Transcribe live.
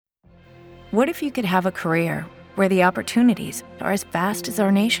What if you could have a career where the opportunities are as vast as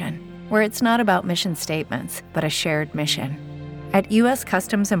our nation, where it's not about mission statements, but a shared mission? At U.S.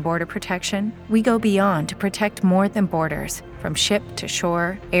 Customs and Border Protection, we go beyond to protect more than borders. From ship to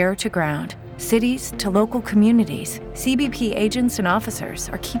shore, air to ground, cities to local communities, CBP agents and officers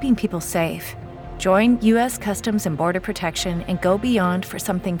are keeping people safe. Join U.S. Customs and Border Protection and go beyond for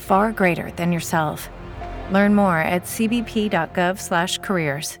something far greater than yourself. Learn more at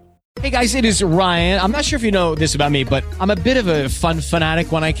cbp.gov/careers. Hey guys, it is Ryan. I'm not sure if you know this about me, but I'm a bit of a fun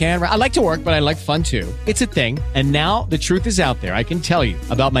fanatic when I can. I like to work, but I like fun too. It's a thing. And now the truth is out there. I can tell you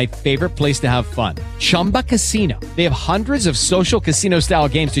about my favorite place to have fun. Chumba Casino. They have hundreds of social casino style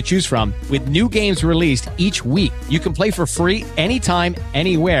games to choose from with new games released each week. You can play for free anytime,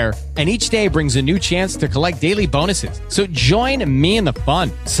 anywhere. And each day brings a new chance to collect daily bonuses. So join me in the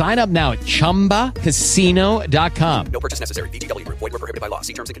fun. Sign up now at ChumbaCasino.com. No purchase necessary. VGW. Void where prohibited by law.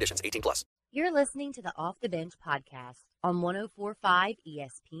 See terms and conditions. 18+. You're listening to the Off the Bench podcast on 104.5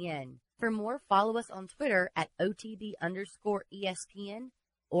 ESPN. For more, follow us on Twitter at OTB_ESPN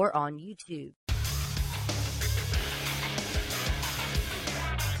or on YouTube.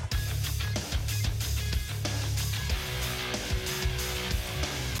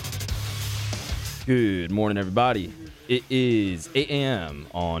 Good morning, everybody. It is 8 a.m.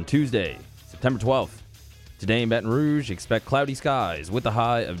 on Tuesday, September 12th. Today in Baton Rouge, expect cloudy skies with a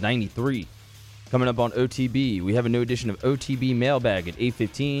high of 93. Coming up on OTB, we have a new edition of OTB Mailbag at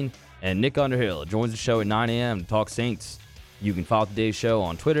 8:15, and Nick Underhill joins the show at 9 a.m. to talk Saints. You can follow today's show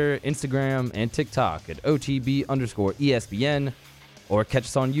on Twitter, Instagram, and TikTok at OTB_ESPN, or catch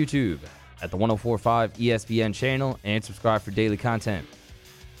us on YouTube at the 104.5 ESPN channel and subscribe for daily content.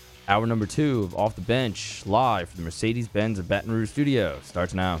 Hour number 2 of Off the Bench, live from the Mercedes-Benz of Baton Rouge studio,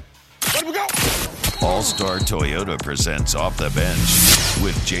 starts now. Let we go! All-Star Toyota presents Off the Bench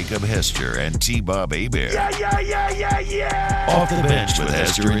with Jacob Hester and T-Bob Hebert. Yeah! Off the Bench with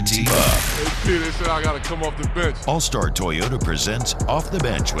Hester and T-Bob. Hey, Peter, they said I got to come off the bench. All-Star Toyota presents Off the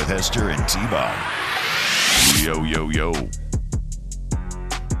Bench with Hester and T-Bob. Yo, yo, yo.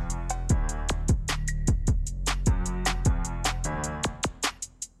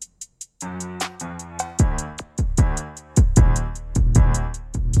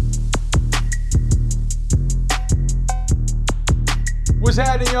 What's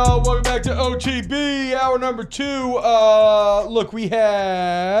happening, y'all? Welcome back to OTB, hour number 2. Look, we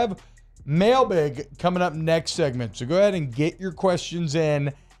have mailbag coming up next segment. So go ahead and get your questions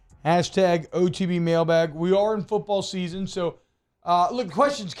in. Hashtag OTB mailbag. We are in football season, so look,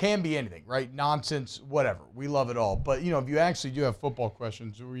 questions can be anything, right? Nonsense, whatever. We love it all. But, if you actually do have football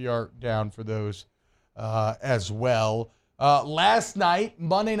questions, we are down for those as well. Last night,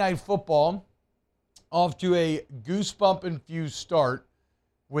 Monday Night Football, off to a goosebump-infused start,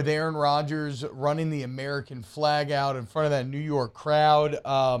 with Aaron Rodgers running the American flag out in front of that New York crowd.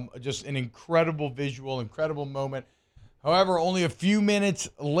 Just an incredible visual, incredible moment. However, only a few minutes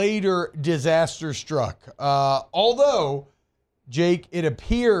later, disaster struck. Although, Jake, it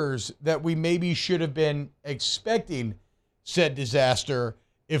appears that we maybe should have been expecting said disaster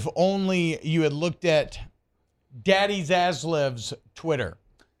if only you had looked at Daddy Zaslev's Twitter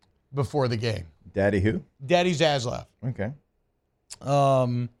before the game. Daddy who? Daddy Zaslav. Okay.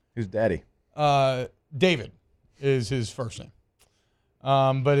 Who's Daddy? David is his first name.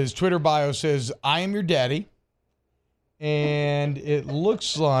 But his Twitter bio says, "I am your daddy." And it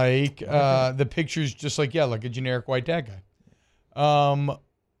looks like the picture's just like a generic white dad guy.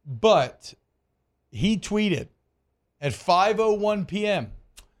 But he tweeted at 5:01 p.m.,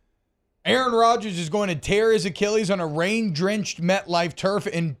 Aaron Rodgers is going to tear his Achilles on a rain-drenched MetLife turf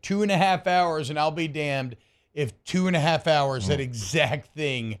in 2.5 hours, and I'll be damned if 2.5 hours, that exact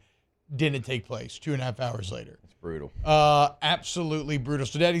thing didn't take place 2.5 hours later. It's brutal. Absolutely brutal.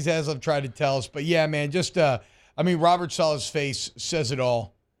 So Daddy Zaslav tried to tell us, but yeah, man, just, Robert Saleh's face says it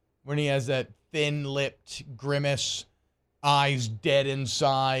all when he has that thin-lipped grimace, eyes dead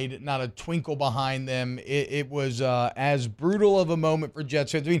inside, not a twinkle behind them. It was as brutal of a moment for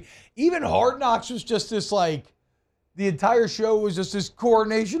Jets fans. I mean, even Hard Knocks was just this, the entire show was just this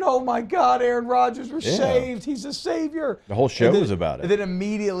coronation. Oh, my God, Aaron Rodgers was saved. He's a savior. The whole show was about it. And then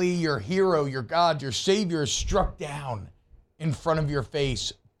immediately your hero, your God, your savior is struck down in front of your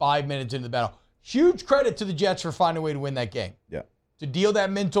face 5 minutes into the battle. Huge credit to the Jets for finding a way to win that game. Yeah. To deal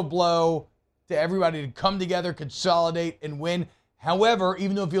that mental blow, to everybody to come together, consolidate, and win. However,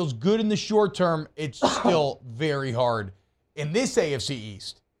 even though it feels good in the short term, it's still very hard in this AFC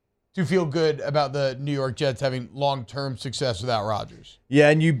East to feel good about the New York Jets having long-term success without Rodgers. Yeah,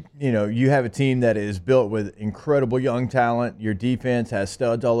 and you have a team that is built with incredible young talent. Your defense has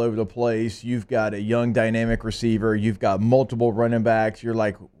studs all over the place. You've got a young dynamic receiver. You've got multiple running backs. You're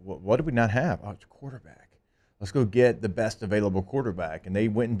like, what do we not have? Oh, it's a quarterback. Let's go get the best available quarterback. And they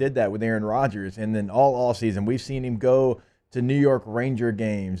went and did that with Aaron Rodgers. And then all season, we've seen him go to New York Ranger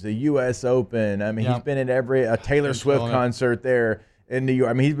games, the U.S. Open. I mean, he's been at a Taylor Swift concert there in New York.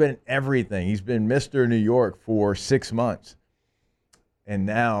 I mean, he's been everything. He's been Mr. New York for 6 months. And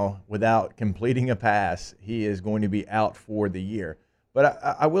now, without completing a pass, he is going to be out for the year. But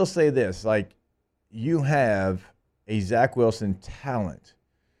I will say this, like, you have a Zach Wilson talent.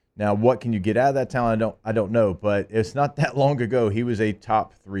 Now, what can you get out of that talent? I don't know, but it's not that long ago he was a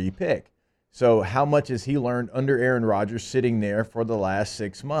top 3 pick. So how much has he learned under Aaron Rodgers sitting there for the last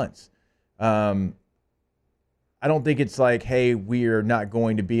 6 months? I don't think it's like, hey, we're not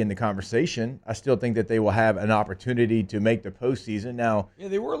going to be in the conversation. I still think that they will have an opportunity to make the postseason. Now, yeah,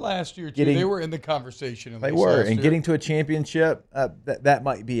 they were last year, too. They were in the conversation. They were, and getting to a championship, that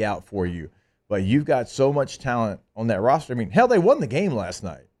might be out for you. But you've got so much talent on that roster. I mean, hell, they won the game last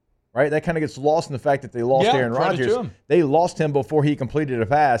night, right? That kind of gets lost in the fact that they lost Aaron Rodgers. They lost him before he completed a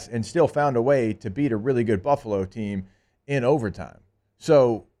pass and still found a way to beat a really good Buffalo team in overtime.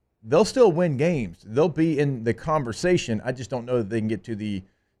 So they'll still win games. They'll be in the conversation. I just don't know that they can get to the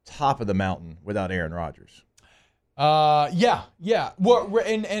top of the mountain without Aaron Rodgers. Yeah. Well,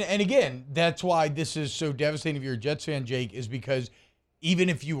 and again, that's why this is so devastating if you're a Jets fan, Jake, is because even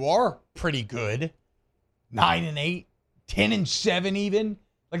if you are pretty good, 9-8, 10-7 even,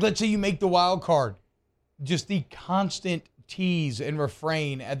 like let's say you make the wild card, just the constant tease and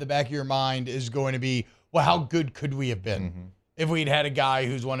refrain at the back of your mind is going to be, well, how good could we have been? Mm-hmm. If we'd had a guy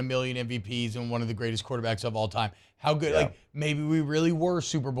who's won 1 million MVPs and one of the greatest quarterbacks of all time, how good? Yeah. Like maybe we really were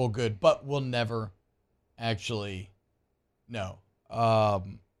Super Bowl good, but we'll never actually know.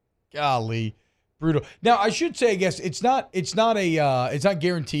 Golly, brutal. Now I should say, I guess it's not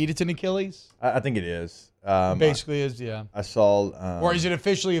guaranteed. It's an Achilles. I think it is. Basically, is yeah. I saw. Or is it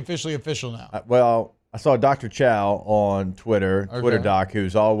officially official now? I saw Dr. Chow on Twitter, Twitter Doc,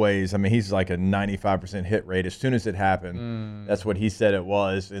 who's always, I mean, he's like a 95% hit rate. As soon as it happened, that's what he said it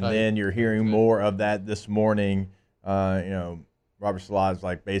was. And then you're hearing more of that this morning. Robert Salah's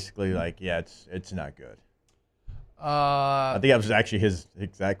like basically like, yeah, it's not good. I think that was actually his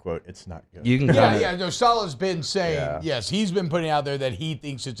exact quote. It's not good. You can No, Salah's been saying, yes, he's been putting out there that he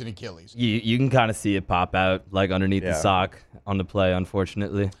thinks it's an Achilles. You can kind of see it pop out like underneath the sock on the play,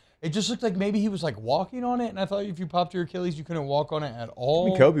 unfortunately. It just looked like maybe he was like walking on it, and I thought if you popped your Achilles, you couldn't walk on it at all. I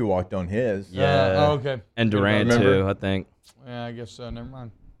mean, Kobe walked on his. Yeah. Okay. And Durant too, I think. Yeah, I guess so. Never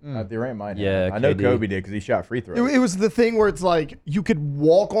mind. Durant might have. Yeah, I know KD. Kobe did because he shot free throws. It was the thing where it's like you could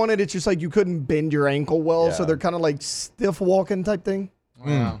walk on it. It's just like you couldn't bend your ankle well, so they're kind of like stiff walking type thing.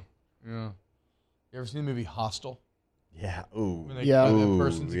 Wow. Yeah. You ever seen the movie Hostel? Yeah. Ooh. When they cut the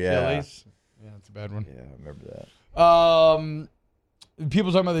person's Achilles? Yeah, that's a bad one. Yeah, I remember that.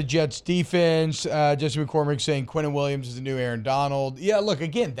 People talking about the Jets defense. Jesse McCormick saying Quentin Williams is the new Aaron Donald. Yeah, look,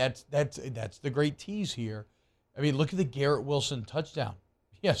 again, that's the great tease here. I mean, look at the Garrett Wilson touchdown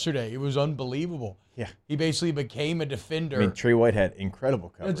yesterday. It was unbelievable. Yeah. He basically became a defender. I mean, Trey White had incredible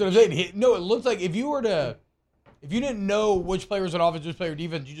coverage. That's what I'm saying. No, it looked like if you didn't know which player was on offense, which player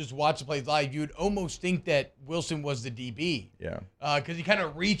defense, you just watch the plays live, you would almost think that Wilson was the DB. Yeah. Because he kind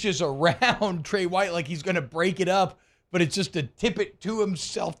of reaches around Trey White like he's going to break it up, but it's just to tip it to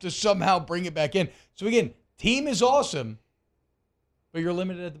himself to somehow bring it back in. So again, team is awesome, but you're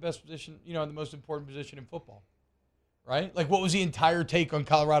limited at the best position, the most important position in football, right? Like what was the entire take on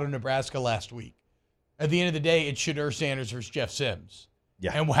Colorado, Nebraska last week? At the end of the day, it's Shedeur Sanders versus Jeff Sims.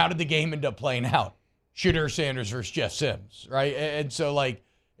 Yeah. And how did the game end up playing out? Shedeur Sanders versus Jeff Sims, right? And so like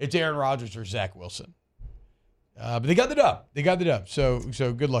it's Aaron Rodgers versus Zach Wilson. But they got the dub. So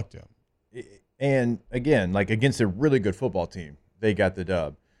good luck to them. And again, like against a really good football team, they got the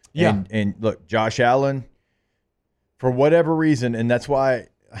dub. Yeah. And look, Josh Allen, for whatever reason, and that's why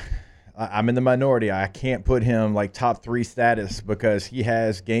I'm in the minority. I can't put him like top 3 status because he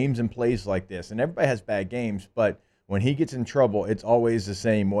has games and plays like this. And everybody has bad games, but when he gets in trouble, it's always the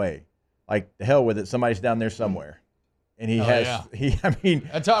same way. Like the hell with it, somebody's down there somewhere. And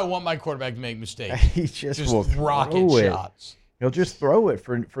that's how I want my quarterback to make mistakes. He just will rocket shots. He'll just throw it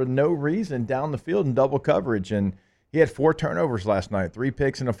for no reason down the field in double coverage. And he had 4 turnovers last night, 3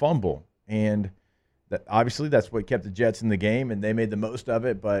 picks and a fumble. And obviously that's what kept the Jets in the game, and they made the most of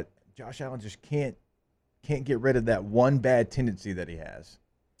it. But Josh Allen just can't get rid of that one bad tendency that he has.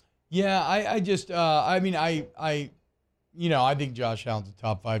 Yeah, I I think Josh Allen's a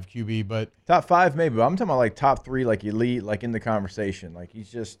top 5 QB, but top 5 maybe. But I'm talking about like top 3, like elite, like in the conversation. Like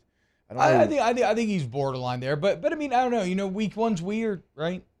he's just. I think he's borderline there, but I mean I don't know. Week 1's weird,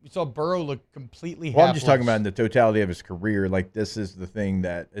 right? You saw Burrow look completely. Well, I'm just talking about in the totality of his career. Like this is the thing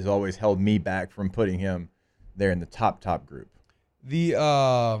that has always held me back from putting him there in the top group.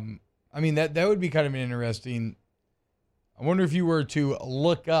 I mean that would be kind of an interesting. I wonder if you were to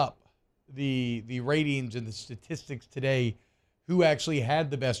look up the ratings and the statistics today, who actually had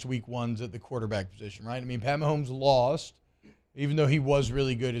the best week 1s at the quarterback position, right? I mean, Pat Mahomes lost. Even though he was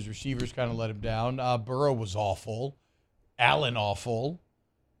really good, his receivers kind of let him down. Burrow was awful. Allen awful.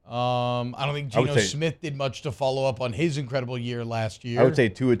 I don't think Geno Smith did much to follow up on his incredible year last year. I would say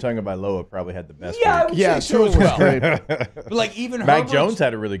Tua Tagovailoa probably had the best week. I would say so as well. Great. But like even Mac Jones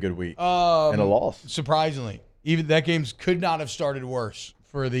had a really good week and a loss. Surprisingly. Even that game could not have started worse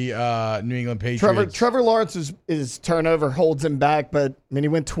for the New England Patriots. Trevor Lawrence's turnover holds him back, but I mean he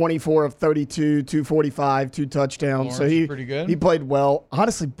went 24 of 32, 245, 2 touchdowns. Lawrence is pretty good. He played well.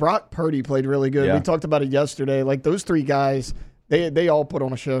 Honestly, Brock Purdy played really good. Yeah. We talked about it yesterday. Like those 3 guys, they all put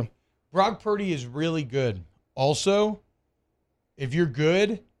on a show. Brock Purdy is really good. Also, if you're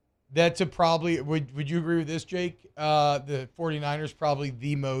good, that's a probably would you agree with this, Jake? The 49ers probably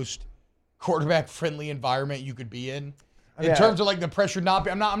the most quarterback friendly environment you could be in. In terms of like the pressure not be,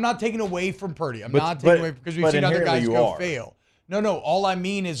 I'm not taking away from Purdy. I'm not taking away because we've seen other guys go fail. No. All I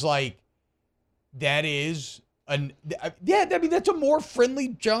mean is like that is I mean that's a more friendly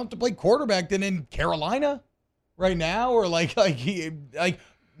jump to play quarterback than in Carolina right now, or like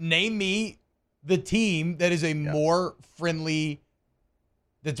name me the team that is more friendly.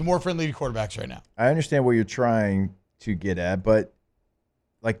 That's more friendly to quarterbacks right now. I understand what you're trying to get at, but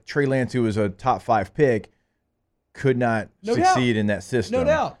like Trey Lance, who was a top 5 pick, could not succeed in that system. No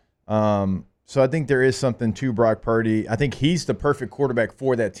doubt. So I think there is something to Brock Purdy. I think he's the perfect quarterback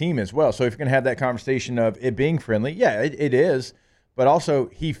for that team as well. So if you're going to have that conversation of it being friendly, it is. But also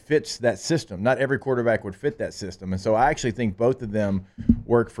he fits that system. Not every quarterback would fit that system. And so I actually think both of them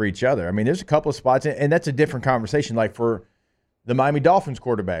work for each other. I mean, there's a couple of spots, and that's a different conversation. Like for the Miami Dolphins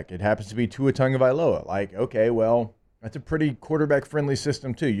quarterback, it happens to be Tua Tagovailoa. Like, okay, well, that's a pretty quarterback-friendly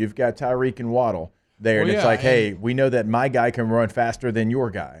system too. You've got Tyreek and Waddle there, and it's like, hey, we know that my guy can run faster than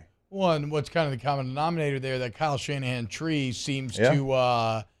your guy. Well, and what's kind of the common denominator there, that Kyle Shanahan tree seems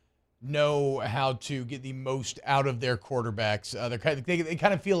to know how to get the most out of their quarterbacks. They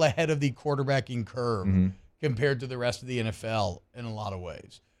kind of feel ahead of the quarterbacking curve compared to the rest of the NFL in a lot of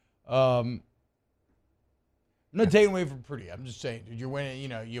ways. I'm not taking away from Purdy. I'm just saying, dude, you're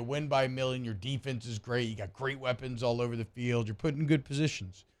winning. You win by a million. Your defense is great. You got great weapons all over the field. You're put in good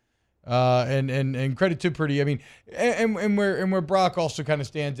positions. And credit to Purdy. I mean, and where Brock also kind of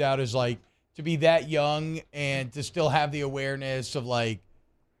stands out is like to be that young and to still have the awareness of like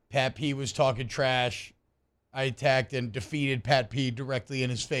Pat P was talking trash. I attacked and defeated Pat P directly in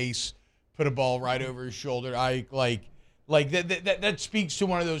his face, put a ball right over his shoulder. I like that speaks to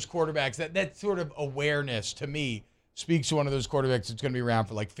one of those quarterbacks. That sort of awareness to me speaks to one of those quarterbacks that's going to be around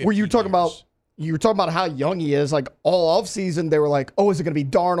for like 50 Were you talking years. about? You were talking about how young he is. Like all offseason, they were like, oh, is it going to be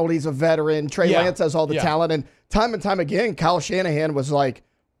Darnold? He's a veteran. Trey Lance has all the talent. And time again, Kyle Shanahan was like,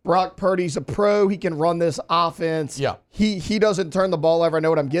 Brock Purdy's a pro. He can run this offense. Yeah. He doesn't turn the ball over. I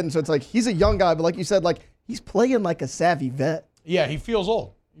know what I'm getting. So it's like he's a young guy, but like you said, like he's playing like a savvy vet. Yeah, he feels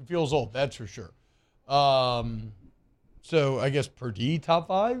old. That's for sure. So I guess Purdy top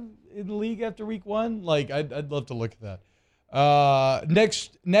 5 in the league after week 1. Like I'd love to look at that.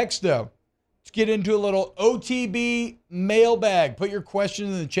 Next though. Let's get into a little OTB mailbag. Put your questions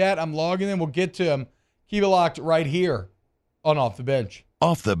in the chat. I'm logging in. We'll get to them. Keep it locked right here on Off the Bench.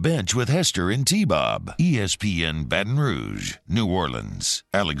 Off the Bench with Hester and T-Bob. ESPN Baton Rouge, New Orleans,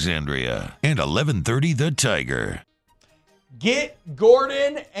 Alexandria, and 1130 The Tiger. Get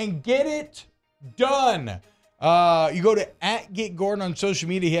Gordon and get it done. You go to @GetGordon on social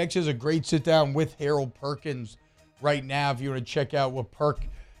media. He actually has a great sit-down with Harold Perkins right now if you want to check out what Perk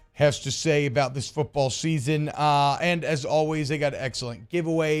has to say about this football season. And as always, they got excellent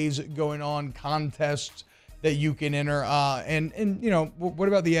giveaways going on, contests that you can enter. And what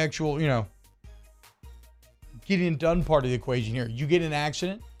about the actual, getting it done part of the equation here? You get in an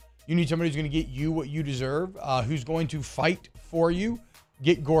accident. You need somebody who's going to get you what you deserve, who's going to fight for you.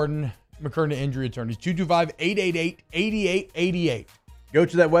 Get Gordon McKernan Injury Attorneys, 225-888-8888. Go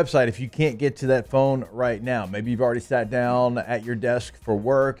to that website if you can't get to that phone right now. Maybe you've already sat down at your desk for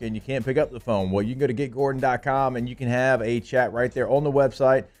work and you can't pick up the phone. Well, you can go to getgordon.com and you can have a chat right there on the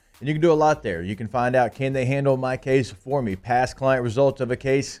website. And you can do a lot there. You can find out, can they handle my case for me? Past client results of a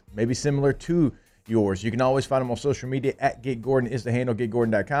case, maybe similar to yours. You can always find him on social media at Get Gordon is the handle,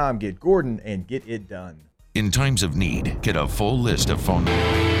 getgordon.com. Get Gordon and get it done. In times of need, get a full list of phone.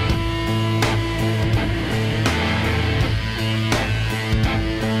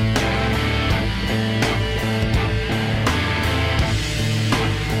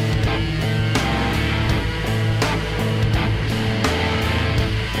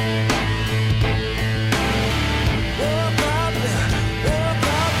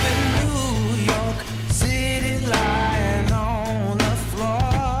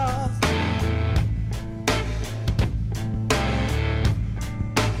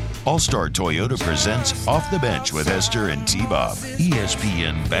 All-Star Toyota presents Off the Bench with Esther and T-Bob.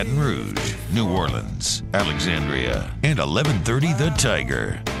 ESPN Baton Rouge, New Orleans, Alexandria, and 1130 The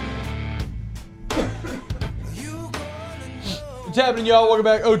Tiger. What's happening, y'all? Welcome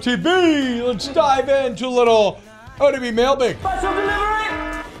back, OTB. Let's dive into a little OTB mailbag. Special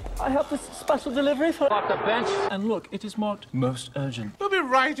delivery! I have this special delivery for Off the Bench. And look, it is marked most urgent. We'll be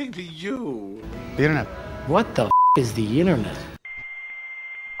writing to you. The internet. What the is the internet?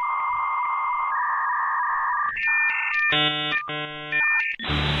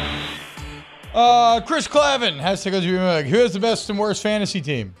 Chris Clavin has to go to mailbag. Who has the best and worst fantasy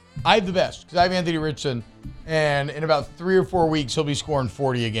team? I have the best because I have Anthony Richardson, and in about 3 or 4 weeks he'll be scoring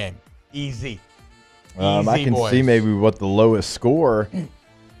 40 a game. Easy. I can see maybe what the lowest score.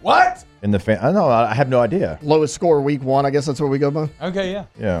 What? In the I know. I have no idea. Lowest score week 1. I guess that's where we go by. Okay, yeah.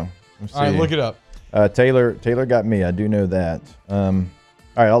 Yeah. All right, look it up. Taylor got me. I do know that. All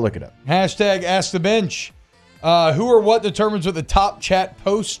right, I'll look it up. Hashtag Ask the Bench. Who or what determines what the top chat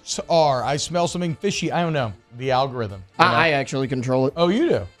posts are? I smell something fishy. I don't know. The algorithm. I actually control it. Oh, you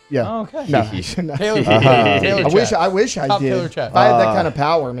do? Yeah. Oh, okay. No. Taylor, I wish I top did. Taylor chat. If I had that kind of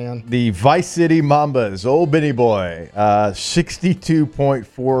power, man. The Vice City Mambas, old Benny boy,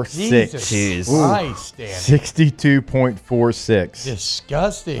 62.46. Jesus Christ, Dan. 62.46.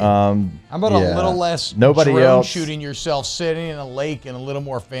 Disgusting. How about a little less Nobody drone else shooting yourself sitting in a lake and a little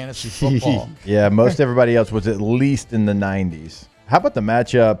more fantasy football? Yeah, most everybody else was at least in the 90s. How about the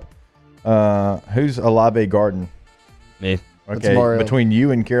matchup? Who's Olave Garden? Me. Okay, between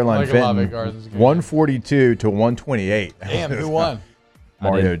you and Caroline Fenton, 142 to 128. Damn, who won?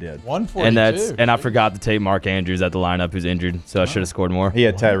 Mario did. 142. And I forgot to take Mark Andrews at the lineup, who's injured, so I should have scored more. He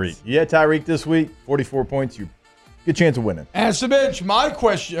had Tyreek. You had Tyreek this week, 44 points. You good chance of winning. Ask the Bench. My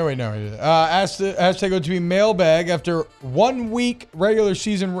question. Oh wait, no. Hashtag OTB mailbag. After 1 week regular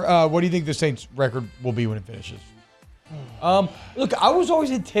season, what do you think the Saints' record will be when it finishes? Look, I was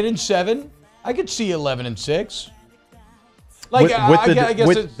always at 10-7. I could see 11-6. Like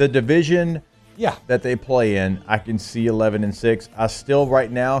with the division Yeah. that they play in, I can see 11-6. I still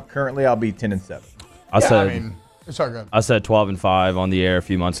right now, currently, I'll be 10-7. Sorry, go ahead. I said 12-5 on the air a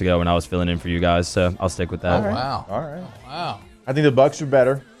few months ago when I was filling in for you guys, so I'll stick with that. Oh, wow. All right. Oh, wow. I think the Bucs are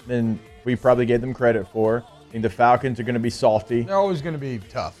better than we probably gave them credit for. I think the Falcons are going to be salty. They're always going to be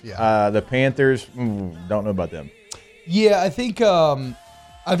tough, yeah. The Panthers, don't know about them. Yeah, I think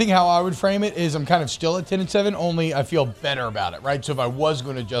how I would frame it is I'm kind of still at 10-7, only I feel better about it, right? So if I was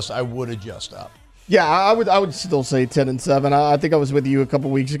going to adjust, I would adjust up. Yeah, I would still say 10-7. I think I was with you a couple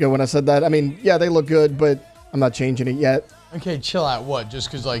weeks ago when I said that. I mean, yeah, they look good, but I'm not changing it yet. Okay, chill out. What? Just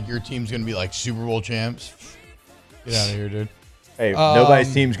because like your team's going to be like Super Bowl champs? Get out of here, dude. Hey,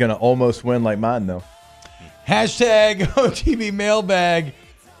 nobody's team's going to almost win like mine, though. Hashtag OTB mailbag.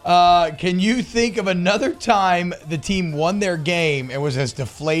 Can you think of another time the team won their game and was as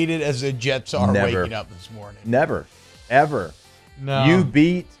deflated as the Jets are waking up this morning? Never. Ever. No. You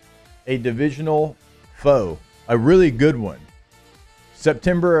beat a divisional foe, a really good one.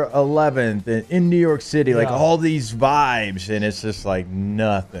 September 11th in New York City, like all these vibes, and it's just like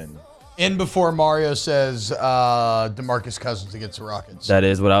nothing. In before Mario says DeMarcus Cousins against the Rockets. That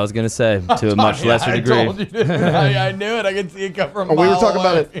is what I was going to say, to a much lesser degree. I knew it. I could see it come from a we were mile talking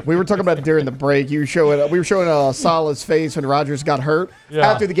away. about it. We were talking about it during the break. We were showing Salah's face when Rodgers got hurt. Yeah.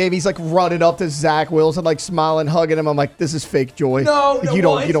 After the game, he's like running up to Zach Wilson, like smiling, hugging him. I'm like, this is fake joy. No, you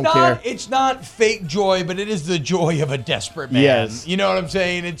don't care. It's not fake joy, but it is the joy of a desperate man. Yes. You know what I'm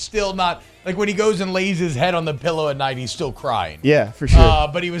saying? It's still not like when he goes and lays his head on the pillow at night, he's still crying. Yeah, for sure.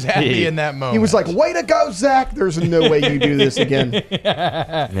 But he was happy in that moment. He was like, way to go, Zach. There's no way you do this again.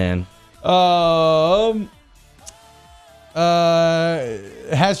 Man.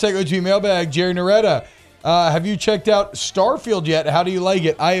 Hashtag OG mailbag, Jerry Noretta. Have you checked out Starfield yet? How do you like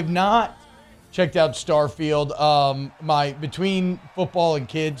it? I have not checked out Starfield. My between football and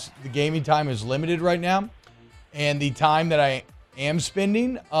kids, the gaming time is limited right now. And the time that I am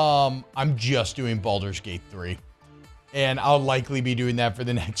spending, I'm just doing Baldur's Gate 3. And I'll likely be doing that for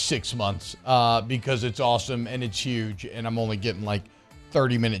the next 6 months because it's awesome and it's huge. And I'm only getting like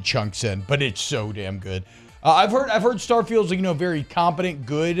 30-minute chunks in, but it's so damn good. I've heard Starfield's very competent,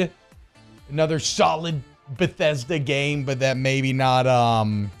 good, another solid Bethesda game, but that maybe not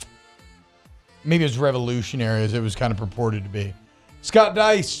maybe as revolutionary as it was kind of purported to be. Scott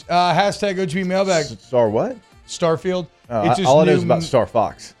Dice, hashtag OTB mailbag. Star what? Starfield. It's just all I know is about Star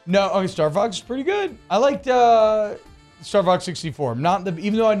Fox. No, okay, Star Fox is pretty good. I liked Star Fox 64.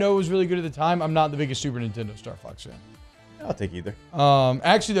 Even though I know it was really good at the time, I'm not the biggest Super Nintendo Star Fox fan. I'll take either.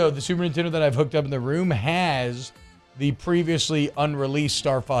 Actually, though, the Super Nintendo that I've hooked up in the room has the previously unreleased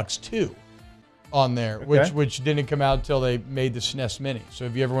Star Fox 2 on there, which didn't come out until they made the SNES Mini. So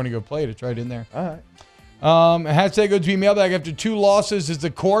if you ever want to go play it, it's right in there. All right. Hashtag OTB mailbag. After 2 losses, is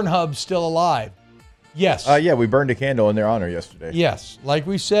the Corn Hub still alive? Yes. Yeah, we burned a candle in their honor yesterday. Yes. Like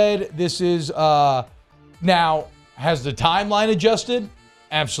we said, this is now, has the timeline adjusted?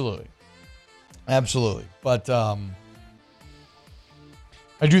 Absolutely. Absolutely. But I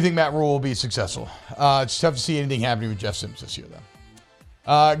do think Matt Rule will be successful. It's tough to see anything happening with Jeff Sims this year,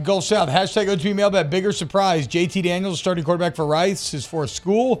 though. Gulf South, hashtag OTB mailbag. Bigger surprise, JT Daniels, starting quarterback for Rice, his 4th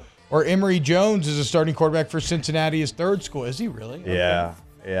school, or Emory Jones is a starting quarterback for Cincinnati, his 3rd school. Is he really? Yeah.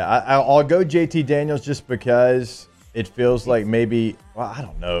 Okay. Yeah. I'll go JT Daniels just because it feels like maybe, I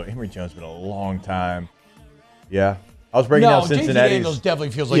don't know. Emory Jones has been a long time. Yeah. I was breaking down Cincinnati. JT Daniels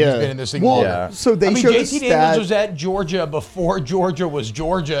definitely feels like he's been in this thing longer. So they showed JT Daniels was at Georgia before Georgia was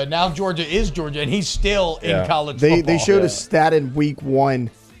Georgia. Now Georgia is Georgia, and he's still in college football. They showed a stat in week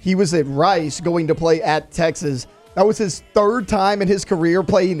 1. He was at Rice going to play at Texas. That was his 3rd time in his career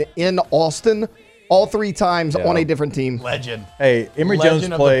playing in Austin, all 3 times on a different team. Legend. Hey, Emory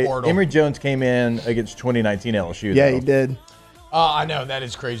Jones came in against 2019 LSU. Yeah, he did. I know, that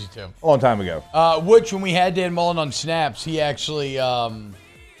is crazy, too. A long time ago. Which, when we had Dan Mullen on snaps, he actually, we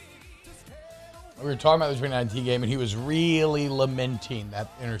were talking about the 2019 game, and he was really lamenting that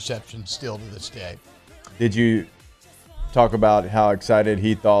interception still to this day. Did you talk about how excited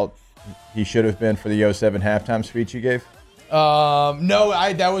he thought he should have been for the 07 halftime speech he gave? No,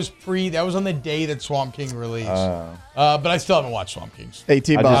 that was on the day that Swamp King released. But I still haven't watched Swamp Kings. Hey,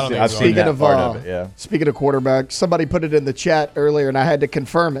 T-Bob, I've seen that part of it, yeah. Speaking of quarterbacks, somebody put it in the chat earlier, and I had to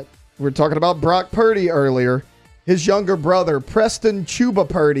confirm it. We were talking about Brock Purdy earlier. His younger brother, Preston Chuba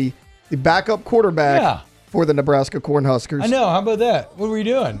Purdy, the backup quarterback for the Nebraska Cornhuskers. I know. How about that? What were we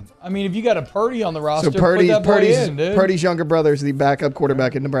doing? I mean, if you got a Purdy on the roster, put that boy in, dude. Purdy's younger brother is the backup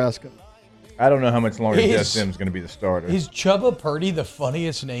quarterback in Nebraska. I don't know how much longer Jeff Sims is going to be the starter. Is Chuba Purdy the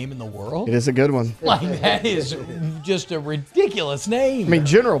funniest name in the world? It is a good one. Like, that is just a ridiculous name. I mean,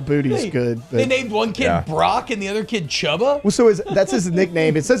 General Booty's good. They named one kid Brock and the other kid Chuba? Well, so that's his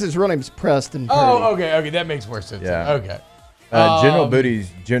nickname. It says his real name is Preston Purdy. Oh, okay. That makes more sense. Yeah. Okay. General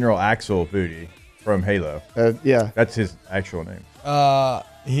Booty's General Axel Booty from Halo. Yeah. That's his actual name.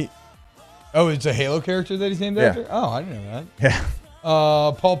 It's a Halo character that he's named after? Oh, I didn't know that. Yeah.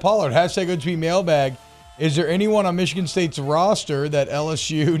 Paul Pollard, hashtag OTB mailbag. Is there anyone on Michigan State's roster that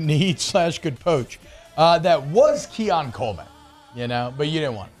LSU needs / could poach? That was Keon Coleman, but you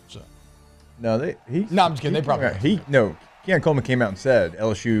didn't want him. So. No, I'm just kidding. They probably Keon Coleman came out and said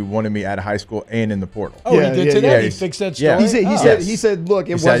LSU wanted me out of high school and in the portal. Oh, he did today? He fixed that story? Yeah. He said, look,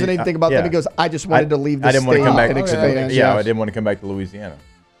 it wasn't anything about that. He goes, I just wanted to leave the state and expand. Yeah, I didn't want to come back to Louisiana.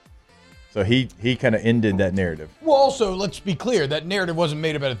 So he kind of ended that narrative. Well, also, let's be clear. That narrative wasn't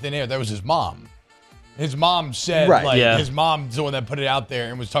made about thin air. That was his mom. His mom said, his mom's the one that put it out there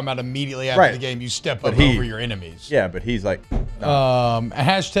and was talking about immediately after the game, you step up over your enemies. Yeah, but he's like, no.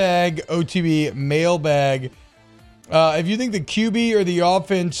 Hashtag OTB mailbag. If you think the QB or the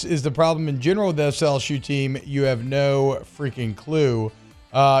offense is the problem in general with the LSU team, you have no freaking clue.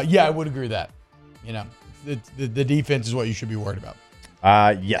 I would agree with that. The defense is what you should be worried about.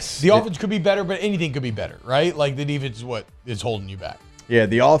 Yes. The offense could be better, but anything could be better, right? Like the defense is what is holding you back. Yeah,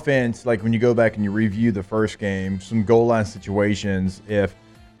 the offense, like when you go back and you review the first game, some goal line situations, if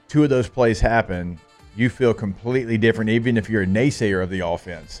 2 of those plays happen, you feel completely different, even if you're a naysayer of the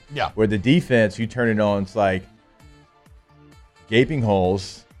offense. Yeah. Where the defense, you turn it on, it's like gaping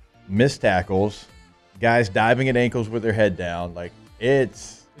holes, missed tackles, guys diving at ankles with their head down. Like,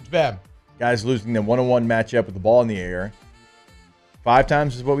 it's bad. Guys losing the one-on-one matchup with the ball in the air. 5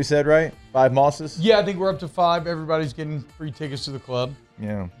 times is what we said, right? 5 Mosses? Yeah, I think we're up to 5. Everybody's getting free tickets to the club.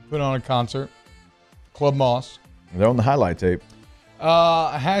 Yeah. Put on a concert. Club Moss. They're on the highlight tape.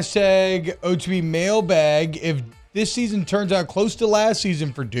 Hashtag OTB mailbag. If this season turns out close to last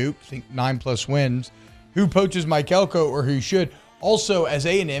season for Duke, I think 9+ wins, who poaches Mike Elko or who should? Also, as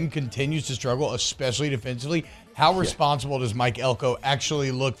A&M continues to struggle, especially defensively, How responsible does Mike Elko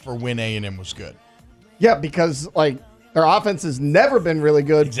actually look for when A&M was good? Yeah, because their offense has never been really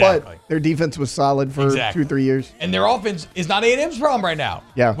good, but their defense was solid for 2-3 years. And their offense is not A&M's problem right now.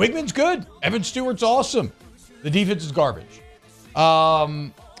 Yeah. Wigman's good. Evan Stewart's awesome. The defense is garbage.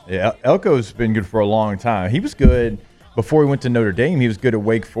 Yeah, Elko's been good for a long time. He was good before he went to Notre Dame. He was good at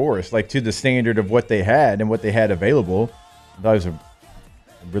Wake Forest, like to the standard of what they had and what they had available. I thought he was a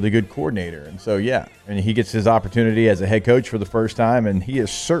really good coordinator. And so, yeah, and he gets his opportunity as a head coach for the first time, and he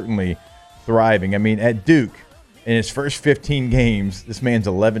is certainly thriving. I mean, at Duke, in his first 15 games, this man's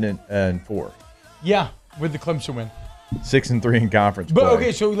 11-4. Yeah, with the Clemson win. 6-3 in conference play. But,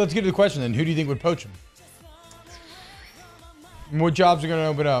 okay, so let's get to the question then. Who do you think would poach him? What jobs are going to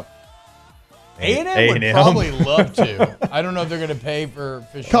open up? A&M would probably love to. I don't know if they're going to pay for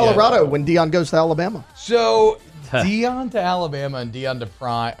fish. Colorado when Deion goes to Alabama. So Deion to Alabama and Deion to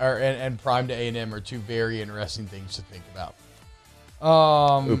Prime, and Prime to A&M are two very interesting things to think about.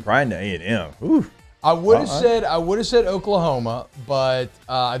 Prime to A&M. Ooh. I would have said Oklahoma, but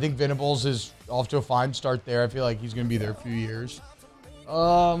I think Venables is off to a fine start there. I feel like he's going to be there a few years.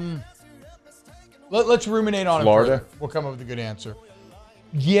 Let's ruminate on Florida. it further. We'll come up with a good answer.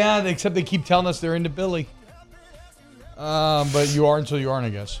 Yeah, except they keep telling us they're into Billy. But you are until you aren't, I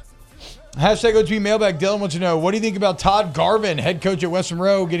guess. Hashtag HOUR2OTB mailbag. Dylan wants to know, what do you think about Todd Garvin, head coach at Western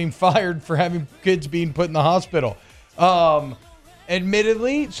Row, getting fired for having kids being put in the hospital?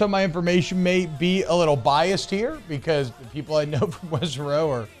 Admittedly, some of my information may be a little biased here because the people I know from Western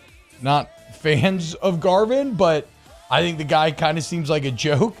Row are not fans of Garvin, but I think the guy kind of seems like a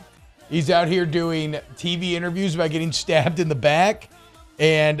joke. He's out here doing TV interviews about getting stabbed in the back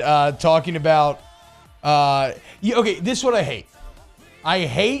and talking about, okay, this is what I hate. I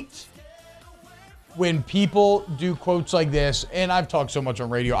hate when people do quotes like this, and I've talked so much on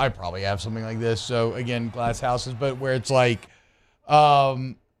radio, I probably have something like this. So again, glass houses, but where it's like,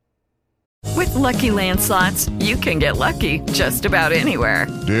 with Lucky Land Slots, you can get lucky just about anywhere.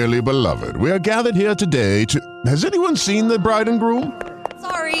 Dearly beloved, we are gathered here today to... Has anyone seen the bride and groom?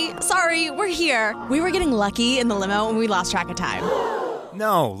 Sorry, we're here. We were getting lucky in the limo and we lost track of time.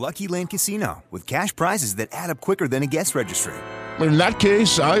 No, Lucky Land Casino, with cash prizes that add up quicker than a guest registry. In that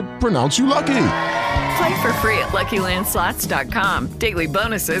case, I pronounce you lucky. Play for free at LuckyLandSlots.com. Daily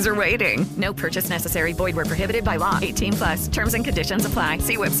bonuses are waiting. No purchase necessary. Void where prohibited by law. 18+. Terms and conditions apply.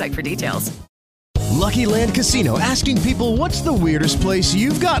 See website for details. Lucky Land Casino, asking people, what's the weirdest place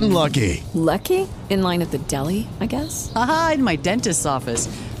you've gotten lucky? Lucky? In line at the deli, I guess? Aha, in my dentist's office.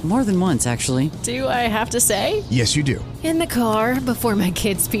 More than once, actually. Do I have to say? Yes, you do. In the car before my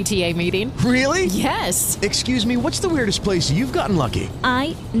kids' PTA meeting. Really? Yes. Excuse me, what's the weirdest place you've gotten lucky?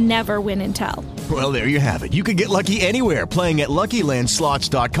 I never win and tell. Well, there you have it. You can get lucky anywhere, playing at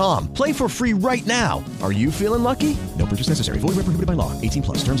LuckyLandSlots.com. Play for free right now. Are you feeling lucky? No purchase necessary. Void where prohibited by law.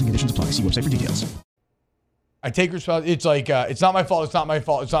 18+. Terms and conditions apply. See website for details. I take responsibility. It's like, it's not my fault. It's not my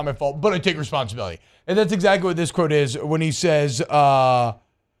fault. It's not my fault. But I take responsibility. And that's exactly what this quote is when he says,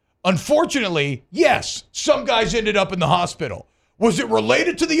 unfortunately, yes, some guys ended up in the hospital. Was it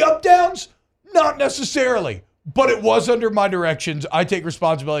related to the up-downs? Not necessarily. But it was under my directions. I take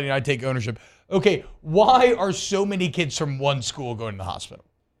responsibility and I take ownership. Okay, why are so many kids from one school going to the hospital?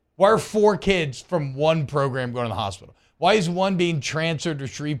 Why are 4 kids from one program going to the hospital? Why is one being transferred to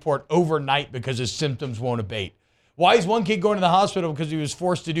Shreveport overnight because his symptoms won't abate? Why is one kid going to the hospital because he was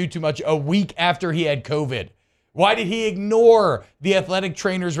forced to do too much a week after he had COVID? Why did he ignore the athletic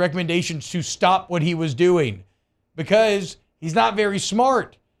trainer's recommendations to stop what he was doing? Because he's not very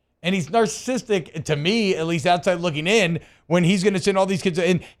smart. And he's narcissistic, to me, at least outside looking in, when he's going to send all these kids.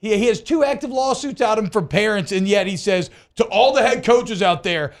 And he has 2 active lawsuits out him for parents, and yet he says to all the head coaches out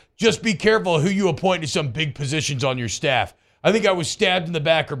there, just be careful who you appoint to some big positions on your staff. I think I was stabbed in the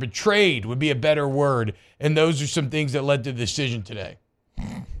back or betrayed would be a better word. And those are some things that led to the decision today.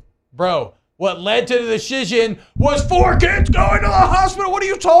 Bro, what led to the decision was 4 kids going to the hospital. What are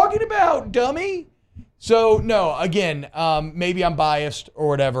you talking about, dummy? So, no, again, maybe I'm biased or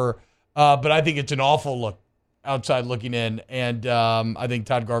whatever, but I think it's an awful look outside looking in, and I think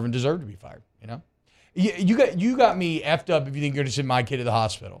Todd Garvin deserved to be fired, you know? You got me effed up if you think you're going to send my kid to the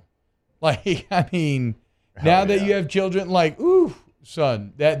hospital. Like, I mean, now that you have children, like, ooh,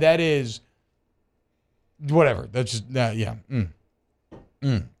 son, that is, whatever. That's just, yeah.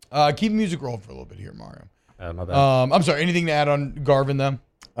 Keep the music rolling for a little bit here, Mario. My bad. I'm sorry, anything to add on Garvin, then?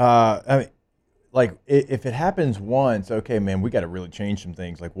 I mean, like, if it happens once, okay, man, we got to really change some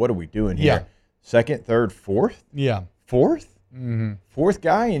things. Like, what are we doing here? Yeah. Second, third, fourth? Yeah. Fourth? Mm-hmm. Fourth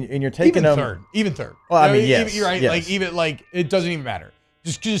guy, and you're taking even them. Even third. Well, I mean, yes. You're right. Yes. Like, it doesn't even matter.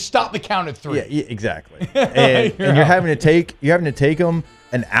 Just stop the count at 3. Yeah, exactly. And you're having to take them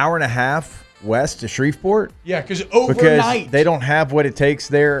an hour and a half west to Shreveport. Yeah, because overnight they don't have what it takes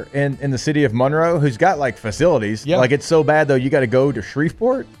there in the city of Monroe, who's got like facilities. Yeah. Like it's so bad though, you got to go to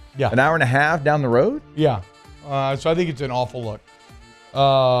Shreveport. Yeah, an hour and a half down the road. Yeah, so I think it's an awful look.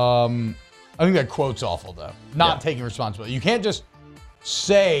 I think that quote's awful though. Not taking responsibility. You can't just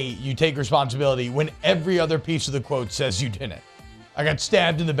say you take responsibility when every other piece of the quote says you didn't. I got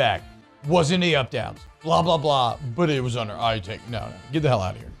stabbed in the back. Wasn't any up downs. Blah blah blah. But it was under. No. Get the hell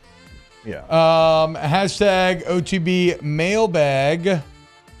out of here. Yeah. Hashtag OTB mailbag.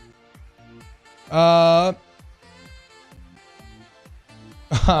 No.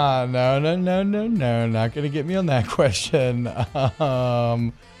 Not gonna get me on that question.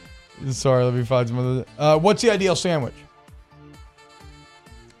 Sorry, let me find some other. What's the ideal sandwich?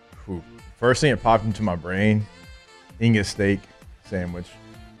 First thing that popped into my brain, Angus steak sandwich.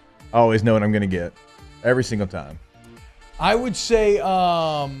 I always know what I'm gonna get every single time. I would say,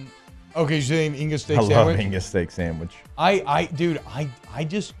 okay, you're saying Angus steak sandwich? I love Angus steak sandwich.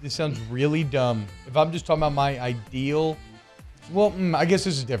 This sounds really dumb. If I'm just talking about my ideal, well, I guess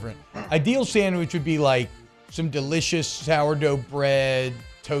this is different. Ideal sandwich would be like some delicious sourdough bread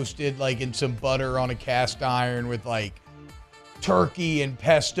toasted like in some butter on a cast iron with like turkey and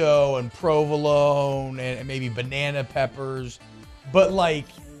pesto and provolone and maybe banana peppers. But like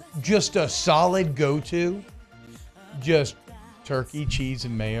just a solid go-to, just turkey, cheese,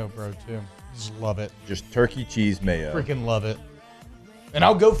 and mayo, bro, too. Just love it. Just turkey, cheese, mayo. Freaking love it. And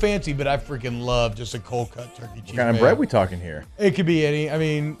I'll go fancy, but I freaking love just a cold cut turkey, cheese, What kind of mayo. bread we talking here? It could be any. I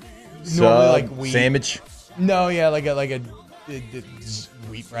mean, normally like wheat. Sandwich? No, yeah, like a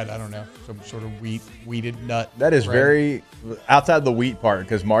wheat bread. I don't know. Some sort of wheated nut. That is bread. very outside the wheat part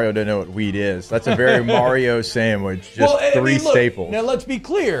because Mario doesn't know what wheat is. That's a very Mario sandwich. Just three staples. Now let's be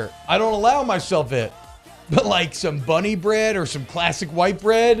clear. I don't allow myself it, but like some bunny bread or some classic white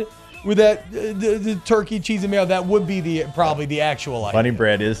bread with that the turkey, cheese, and mayo. That would be probably the actual item. Bunny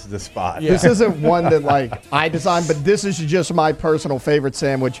bread is the spot. Yeah. This isn't one that like I designed, but this is just my personal favorite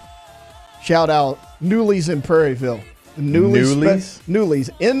sandwich. Shout out Nooley's in Prairieville. Nooley's? Nooley's, Nooley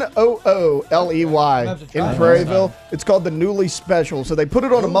in Prairieville. It's called the Nooley Special. So they put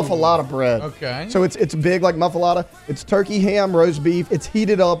it on a muffalata bread. Okay. So it's big like muffalata. It's turkey, ham, roast beef. It's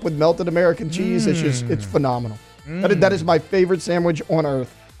heated up with melted American cheese. It's phenomenal. That is my favorite sandwich on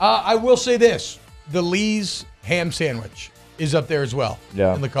earth. I will say this: the Lee's ham sandwich is up there as well.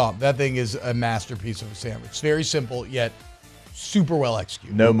 Yeah. In the comp, that thing is a masterpiece of a sandwich. It's very simple yet super well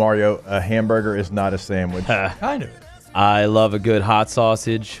executed. No, Mario, a hamburger is not a sandwich. Kind of. I love a good hot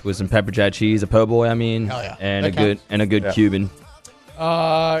sausage with some pepper jack cheese, a po' boy, Hell yeah. and a good Cuban.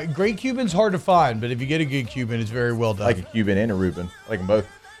 Great Cuban's hard to find, but if you get a good Cuban, it's very well done. I like a Cuban and a Reuben. I like them both.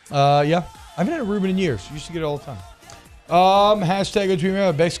 Yeah. I haven't had a Reuben in years. Used to get it all the time. Hashtag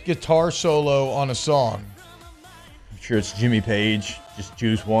OTB best guitar solo on a song. I'm sure it's Jimmy Page. Just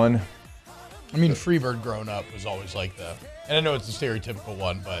choose one. I mean, Freebird growing up was always like that. And I know it's a stereotypical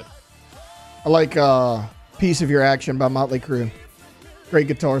one, but I like Piece of Your Action by Motley Crue. Great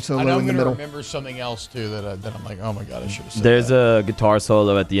guitar solo I know I'm in the going to middle. remember something else, too, that I'm like, oh, my God, I should have said There's that. a guitar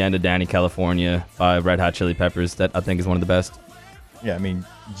solo at the end of Danny California by Red Hot Chili Peppers that I think is one of the best. Yeah, I mean,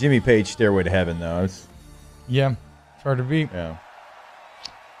 Jimmy Page, Stairway to Heaven, though. Yeah, it's hard to beat. Yeah.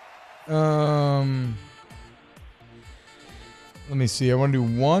 Let me see. I want to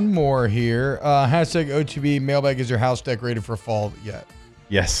do one more here. Hashtag OTB mailbag. Is your house decorated for fall yet?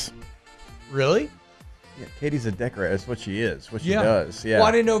 Yes. Really? Yeah, Katie's a decorator. That's what she is. What she does. Yeah. Well,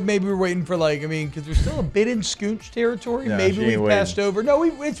 I didn't know if maybe we're waiting for because we're still a bit in scooch territory. No, maybe she we've ain't passed over. No,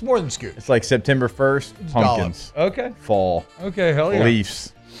 it's more than scooch. It's like September 1st, It's pumpkins. dollops. Okay. Fall. Okay, hell yeah.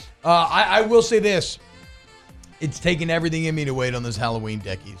 Leaves. I will say this. It's taken everything in me to wait on those Halloween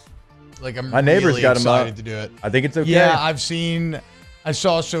deckies. Like I'm My neighbors really got 'em excited up. to do it. I think it's okay. Yeah, I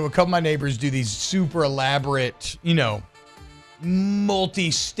saw a couple of my neighbors do these super elaborate,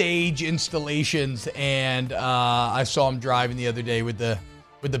 multi-stage installations, and I saw them driving the other day with the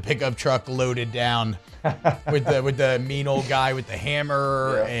pickup truck loaded down with the mean old guy with the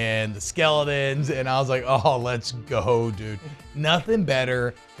hammer and the skeletons, and I was like, oh, let's go, dude. Nothing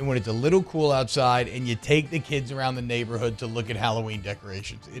better than when it's a little cool outside and you take the kids around the neighborhood to look at Halloween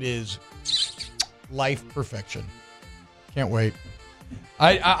decorations. It is life perfection. Can't wait.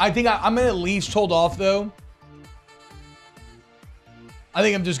 I think I'm going to at least hold off, though. I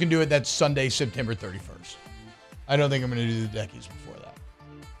think I'm just going to do it that Sunday, September 31st. I don't think I'm going to do the deckies before that.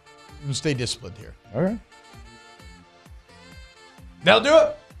 I'm going to stay disciplined here. All right. That'll do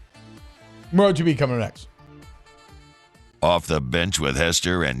it. More OTB coming next. Off the Bench with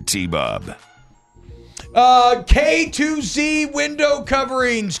Hester and T-Bob. K2Z window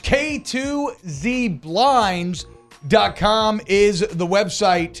coverings. K2ZBlinds.com is the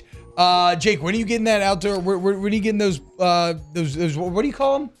website. Jake, when are you getting that outdoor? When are you getting those what do you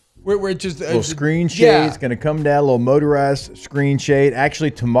call them? Where it just little screen shade. It's going to come down, a little motorized screen shade. Actually,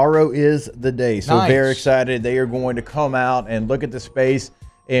 tomorrow is the day. So very excited. They are going to come out and look at the space.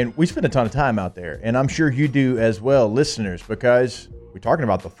 And we spend a ton of time out there. And I'm sure you do as well, listeners, because we're talking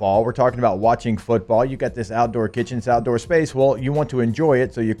about the fall. We're talking about watching football. You got this outdoor kitchen, this outdoor space. Well, you want to enjoy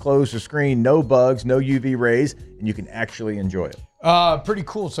it. So you close the screen, no bugs, no UV rays, and you can actually enjoy it. Pretty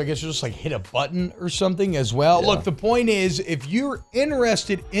cool. So I guess you'll just like hit a button or something as well. Yeah. Look, the point is, if you're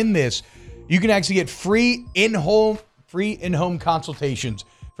interested in this, you can actually get free in-home consultations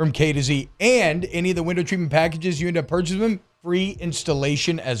from K to Z, and any of the window treatment packages you end up purchasing them, free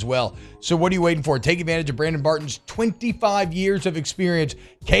installation as well. So what are you waiting for? Take advantage of Brandon Barton's 25 years of experience.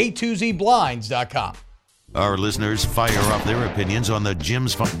 K2ZBlinds.com. Our listeners fire off their opinions on the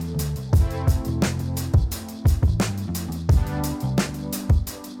Jim's Fun.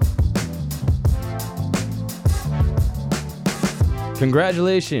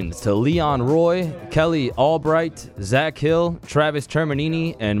 Congratulations to Leon Roy, Kelly Albright, Zach Hill, Travis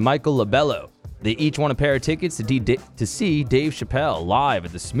Terminini, and Michael Labello. They each won a pair of tickets to see Dave Chappelle live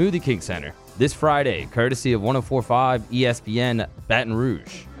at the Smoothie King Center this Friday, courtesy of 104.5 ESPN Baton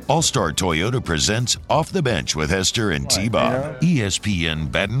Rouge. All-Star Toyota presents Off the Bench with Hester and T-Bob.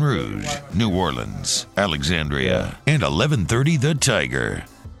 ESPN Baton Rouge, New Orleans, Alexandria, and 1130 The Tiger.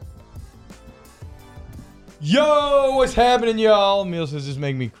 Yo, what's happening, y'all? Emil says this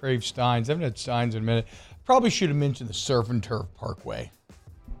make me crave Steins. I haven't had Steins in a minute. Probably should have mentioned the Surf and Turf Parkway.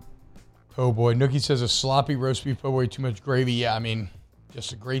 Oh boy, Nookie says a sloppy roast beef po' boy, too much gravy. Yeah, I mean,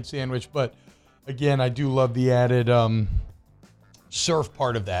 just a great sandwich. But again, I do love the added surf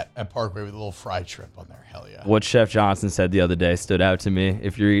part of that at Parkway with a little fried shrimp on there. Hell yeah. What Chef Johnson said the other day stood out to me.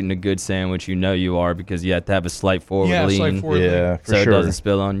 If you're eating a good sandwich, you know you are, because you have to have a slight forward lean. Slight forward lean. So it doesn't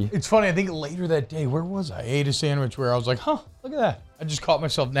spill on you. It's funny. I think later that day, where was I? I ate a sandwich where I was like, huh, look at that. I just caught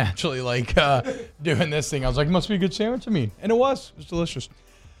myself naturally like doing this thing. I was like, must be a good sandwich. I mean, and it was. It was delicious.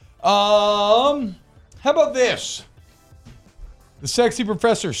 How about this? The sexy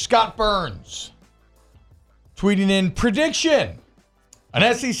professor, Scott Burns, tweeting in, prediction: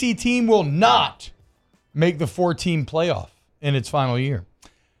 an SEC team will not make the 4-team playoff in its final year.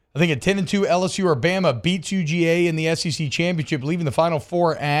 I think at 10-2, LSU or Bama beats UGA in the SEC championship, leaving the Final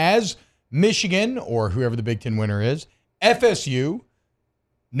Four as Michigan, or whoever the Big Ten winner is, FSU,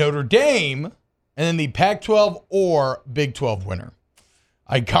 Notre Dame, and then the Pac-12 or Big 12 winner.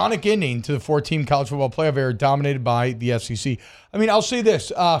 Iconic ending to the 4-team college football playoff era dominated by the SEC. I mean, I'll say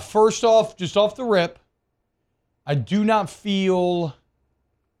this. First off, just off the rip, I do not feel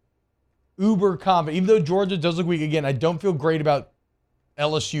uber confident. Even though Georgia does look weak, again, I don't feel great about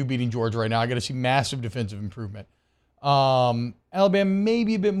LSU beating Georgia right now. I got to see massive defensive improvement. Alabama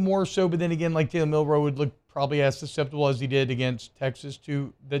maybe a bit more so, but then again, like Taylor Milroe would look probably as susceptible as he did against Texas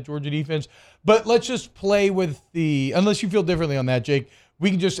to that Georgia defense. But let's just play with unless you feel differently on that, Jake, we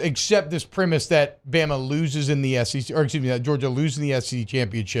can just accept this premise that Bama loses in the SEC, or excuse me, that Georgia loses in the SEC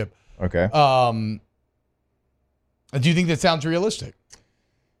championship. Okay. Do you think that sounds realistic?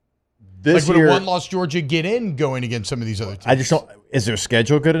 This would year, a one-loss Georgia get in going against some of these other teams? I just don't. Is their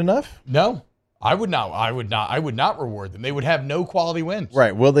schedule good enough? No, I would not. I would not reward them. They would have no quality wins.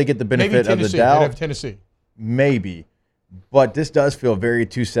 Right. Will they get the benefit of the doubt? They'd have Tennessee. Maybe. But this does feel very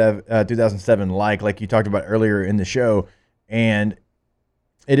 2007 like you talked about earlier in the show, and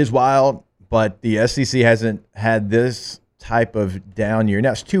it is wild. But the SEC hasn't had this type of down year.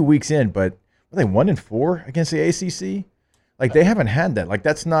 Now it's 2 weeks in, but were they 1-4 against the ACC? Like they haven't had that. Like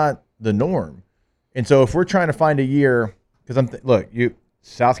that's not the norm. And so if we're trying to find a year, because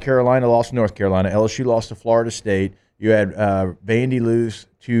South Carolina lost to North Carolina, LSU lost to Florida State. You had Vandy lose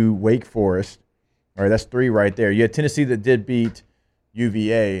to Wake Forest. All right, that's 3 right there. You had Tennessee that did beat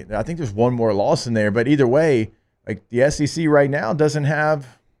UVA. I think there's one more loss in there, but either way, like the SEC right now doesn't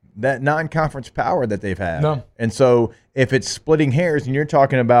have that non-conference power that they've had. No. And so if it's splitting hairs and you're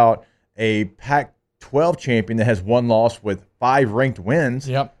talking about a Pac-12 champion that has 1 loss with 5 ranked wins,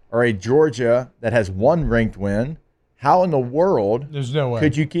 yep, or a Georgia that has 1 ranked win, how in the world there's no way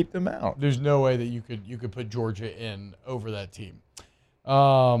could you keep them out? There's no way that you could put Georgia in over that team.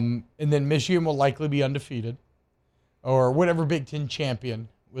 And then Michigan will likely be undefeated, or whatever Big Ten champion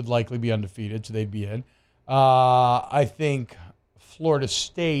would likely be undefeated, so they'd be in. I think Florida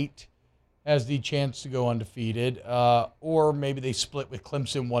State has the chance to go undefeated, or maybe they split with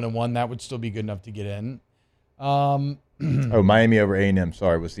Clemson 1-1. That would still be good enough to get in. Oh, Miami over A&M,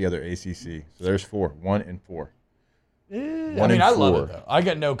 sorry, was the other ACC. So there's 4, 1 and 4. I love it, though. I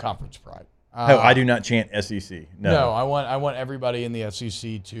got no conference pride. I do not chant SEC. No, I want everybody in the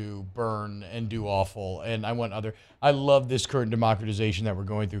SEC to burn and do awful, and I love this current democratization that we're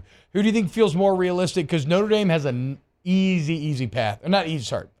going through. Who do you think feels more realistic? Because Notre Dame has an easy path. Or not easy,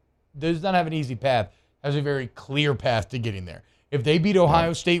 sorry. Does not have an easy path. Has a very clear path to getting there. If they beat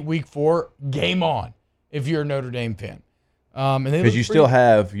Ohio State week 4, game on if you're a Notre Dame fan. Because you still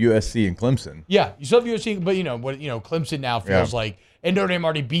have USC and Clemson. Yeah, you still have USC, but Clemson now feels like, and Notre Dame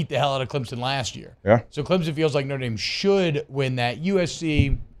already beat the hell out of Clemson last year. Yeah. So Clemson feels like Notre Dame should win that.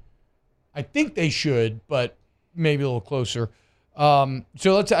 USC, I think they should, but maybe a little closer. I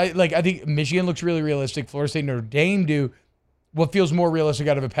think Michigan looks really realistic. Florida State, Notre Dame do. What feels more realistic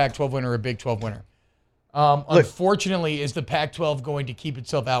out of a Pac-12 winner or a Big 12 winner? Unfortunately, is the Pac-12 going to keep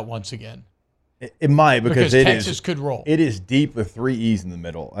itself out once again? It might because Texas could roll. It is deep with 3 E's in the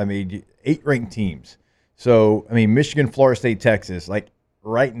middle. 8 ranked teams. So, Michigan, Florida State, Texas.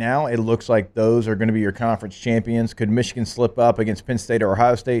 Right now, it looks like those are going to be your conference champions. Could Michigan slip up against Penn State or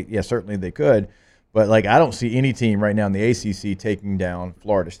Ohio State? Yeah, certainly they could. But, I don't see any team right now in the ACC taking down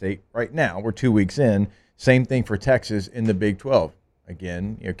Florida State right now. We're 2 weeks in. Same thing for Texas in the Big 12.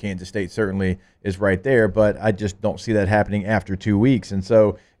 Again, Kansas State certainly is right there, but I just don't see that happening after 2 weeks. And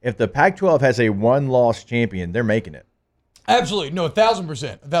so if the Pac-12 has a one-loss champion, they're making it. Absolutely. No,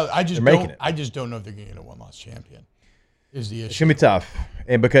 1,000%. I just don't know if they're going to get a one-loss champion is the issue. It's going to be tough.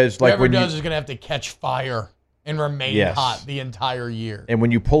 And because whoever does is going to have to catch fire and remain hot the entire year. And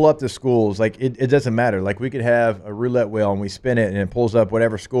when you pull up the schools, it doesn't matter. We could have a roulette wheel and we spin it and it pulls up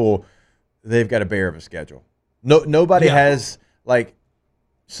whatever school. They've got a bear of a schedule. Nobody has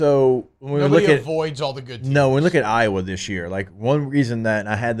So when nobody we look avoids all the good teams. No, when we look at Iowa this year, one reason that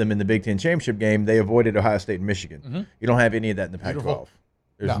I had them in the Big Ten championship game, they avoided Ohio State and Michigan. Mm-hmm. You don't have any of that in the Pac-12.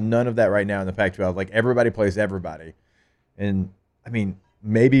 There's none of that right now in the Pac-12. Everybody plays everybody. And,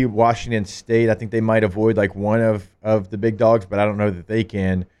 maybe Washington State, I think they might avoid, one of the big dogs, but I don't know that they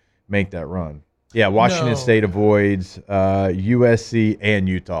can make that run. Yeah, Washington State avoids USC and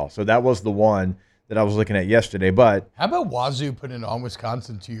Utah. So that was the one that I was looking at yesterday. But how about Wazoo putting it on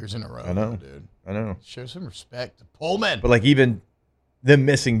Wisconsin 2 years in a row? I know, dude. I know. Show some respect to Pullman. But even them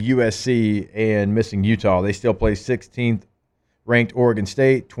missing USC and missing Utah, they still play 16th ranked Oregon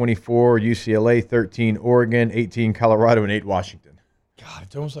State, 24 UCLA, 13 Oregon, 18 Colorado, and 8 Washington. God,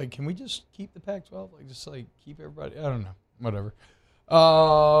 it's almost can we just keep the Pac-12? Keep everybody? I don't know. Whatever.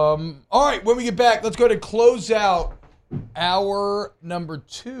 All right, when we get back, let's go to close out hour number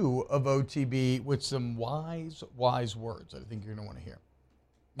 2 of OTB with some wise words that I think you're going to want to hear.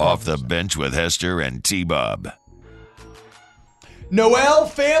 Off the Bench with Hester and T-Bob. Noel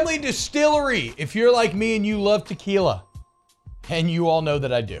Family Distillery. If you're like me and you love tequila, and you all know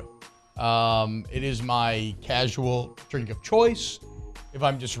that I do, it is my casual drink of choice. If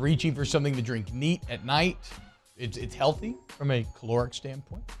I'm just reaching for something to drink neat at night, it's healthy from a caloric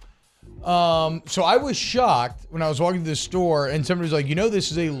standpoint. So I was shocked when I was walking to the store and somebody was like,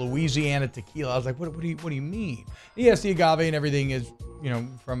 this is a Louisiana tequila. I was like, what do you mean? Yes, the agave and everything is,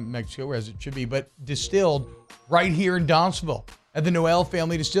 from Mexico, as it should be, but distilled right here in Donsville at the Noel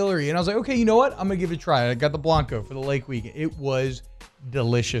Family Distillery. And I was like, okay, you know what? I'm going to give it a try. I got the Blanco for the Lake Week. It was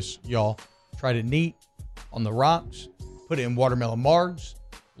delicious, y'all. Tried it neat on the rocks, put it in watermelon margs,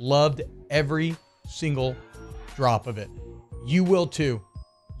 loved every single drop of it. You will too.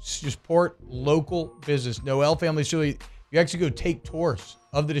 Support local business. Noel Family Distillery. You actually go take tours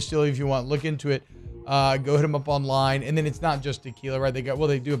of the distillery if you want. Look into it. Go hit them up online. And then it's not just tequila, right? They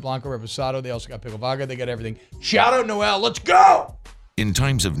do a Blanco Reposado. They also got pickle vodka. They got everything. Shout out Noel. Let's go! In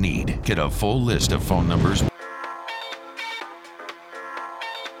times of need, get a full list of phone numbers.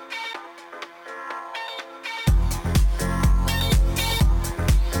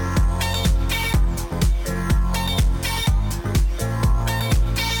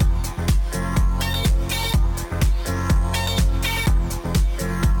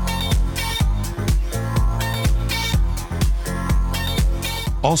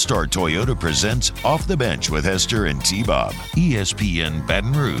 All-Star Toyota presents Off the Bench with Hester and T-Bob. ESPN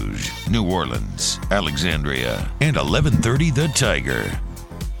Baton Rouge, New Orleans, Alexandria, and 1130 The Tiger.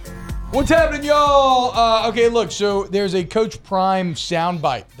 What's happening, y'all? Okay, look, so there's a Coach Prime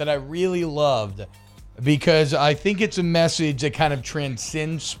soundbite that I really loved because I think it's a message that kind of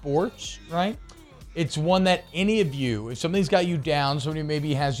transcends sports, right? It's one that any of you, if something's got you down, somebody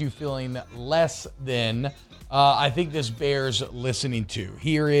maybe has you feeling less than, I think this bears listening to.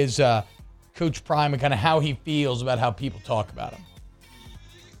 Here is Coach Prime and kind of how he feels about how people talk about him.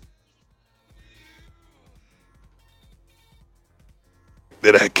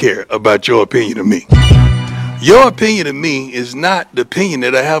 that I care about your opinion of me. Your opinion of me is not the opinion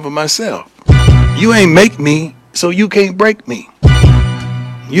that I have of myself. You ain't make me, so you can't break me.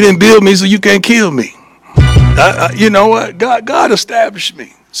 You didn't build me, so you can't kill me. You know what? God established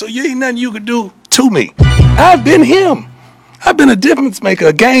me, so you ain't nothing you could do to me. I've been him. I've been a difference maker,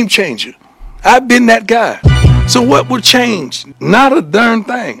 a game changer. I've been that guy. So what would change? Not a darn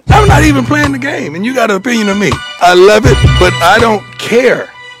thing. I'm not even playing the game, and you got an opinion of me. I love it, but I don't care.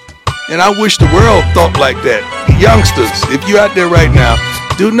 And I wish the world thought like that. Youngsters, if you're out there right now,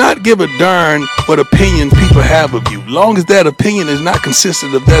 do not give a darn what opinions people have of you. Long as that opinion is not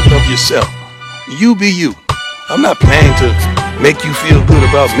consistent of that of yourself. You be you. I'm not playing to make you feel good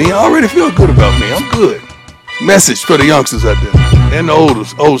about me. I already feel good about me. I'm good. Message for the youngsters out there. And the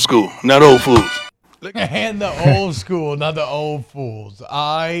old school, not old fools. And the old school, not the old fools.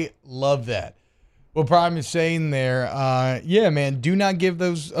 I love that. What Prime is saying there, yeah, man, do not give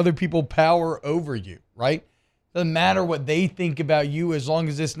those other people power over you, right? Doesn't matter what they think about you as long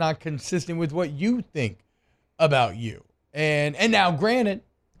as it's not consistent with what you think about you. And now, granted,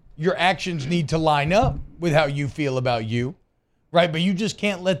 your actions need to line up with how you feel about you, right? But you just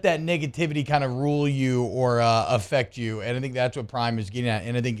can't let that negativity kind of rule you or affect you. And I think that's what Prime is getting at.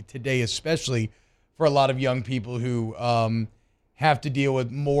 And I think today, especially for a lot of young people who have to deal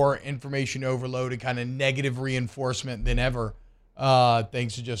with more information overload and kind of negative reinforcement than ever,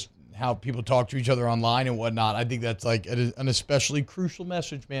 thanks to just how people talk to each other online and whatnot. I think that's like an especially crucial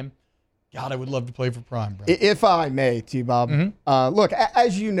message, man. God, I would love to play for Prime, bro. If I may, T-Bob. Mm-hmm. Look,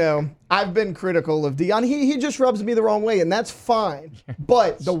 as you know, I've been critical of Deion. He just rubs me the wrong way, and that's fine.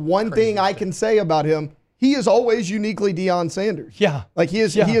 But the one thing I can say about him, he is always uniquely Deion Sanders. Yeah. Like he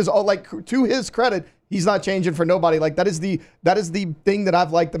is all, like, to his credit, he's not changing for nobody. Like that is the thing that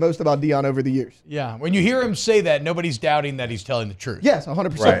I've liked the most about Deion over the years. Yeah. When you hear him say that, nobody's doubting that he's telling the truth. Yes,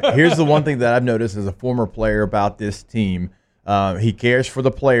 100%. Right. Here's the one thing that I've noticed as a former player about this team. He cares for the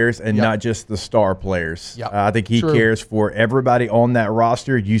players and not just the star players. Yep. I think he cares for everybody on that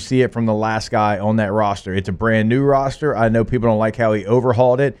roster. You see it from the last guy on that roster. It's a brand new roster. I know people don't like how he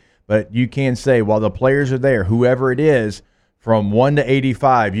overhauled it, but you can say while the players are there, whoever it is, from 1 to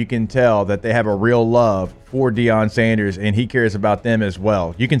 85, you can tell that they have a real love for Deion Sanders, and he cares about them as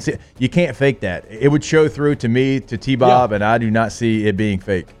well. You can see, you can't fake that. It would show through to me, to T-Bob, and I do not see it being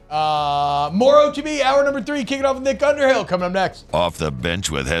fake. More OTB, hour number 3, kicking off with Nick Underhill, coming up next. Off the Bench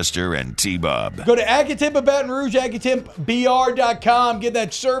with Hester and T-Bob. Go to Accutemp of Baton Rouge, AccuTempBR.com. Get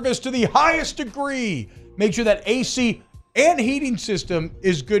that service to the highest degree. Make sure that AC and heating system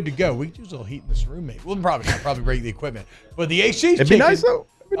is good to go. We could use a little heat in this room, maybe. We'll probably break the equipment. But the AC's It'd be nice, though.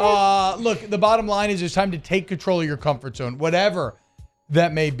 Look, the bottom line is it's time to take control of your comfort zone, whatever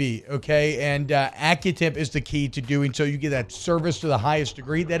that may be, okay? And Accutemp is the key to doing so. You get that service to the highest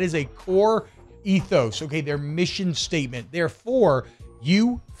degree. That is a core ethos, okay? Their mission statement. Therefore,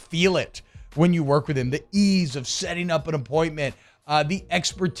 you feel it when you work with them. The ease of setting up an appointment, the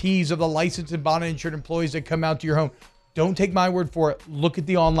expertise of the licensed and bonded insured employees that come out to your home. Don't take my word for it. Look at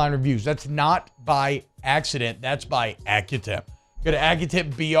the online reviews. That's not by accident. That's by Accutemp. Go to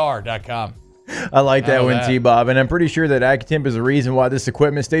AccuTempBR.com. I like that one, T-Bob. And I'm pretty sure that Accutemp is the reason why this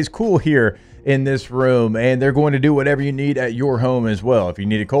equipment stays cool here in this room. And they're going to do whatever you need at your home as well. If you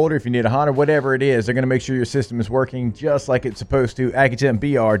need a cold or if you need a hot or whatever it is, they're going to make sure your system is working just like it's supposed to.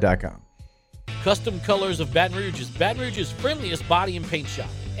 AccuTempBR.com. Custom Colors of Baton Rouge is Baton Rouge's friendliest body and paint shop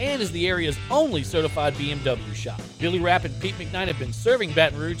and is the area's only certified BMW shop. Billy Rapp and Pete McKnight have been serving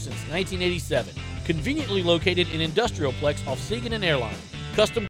Baton Rouge since 1987. Conveniently located in Industrialplex off Siegen and Airline. Custom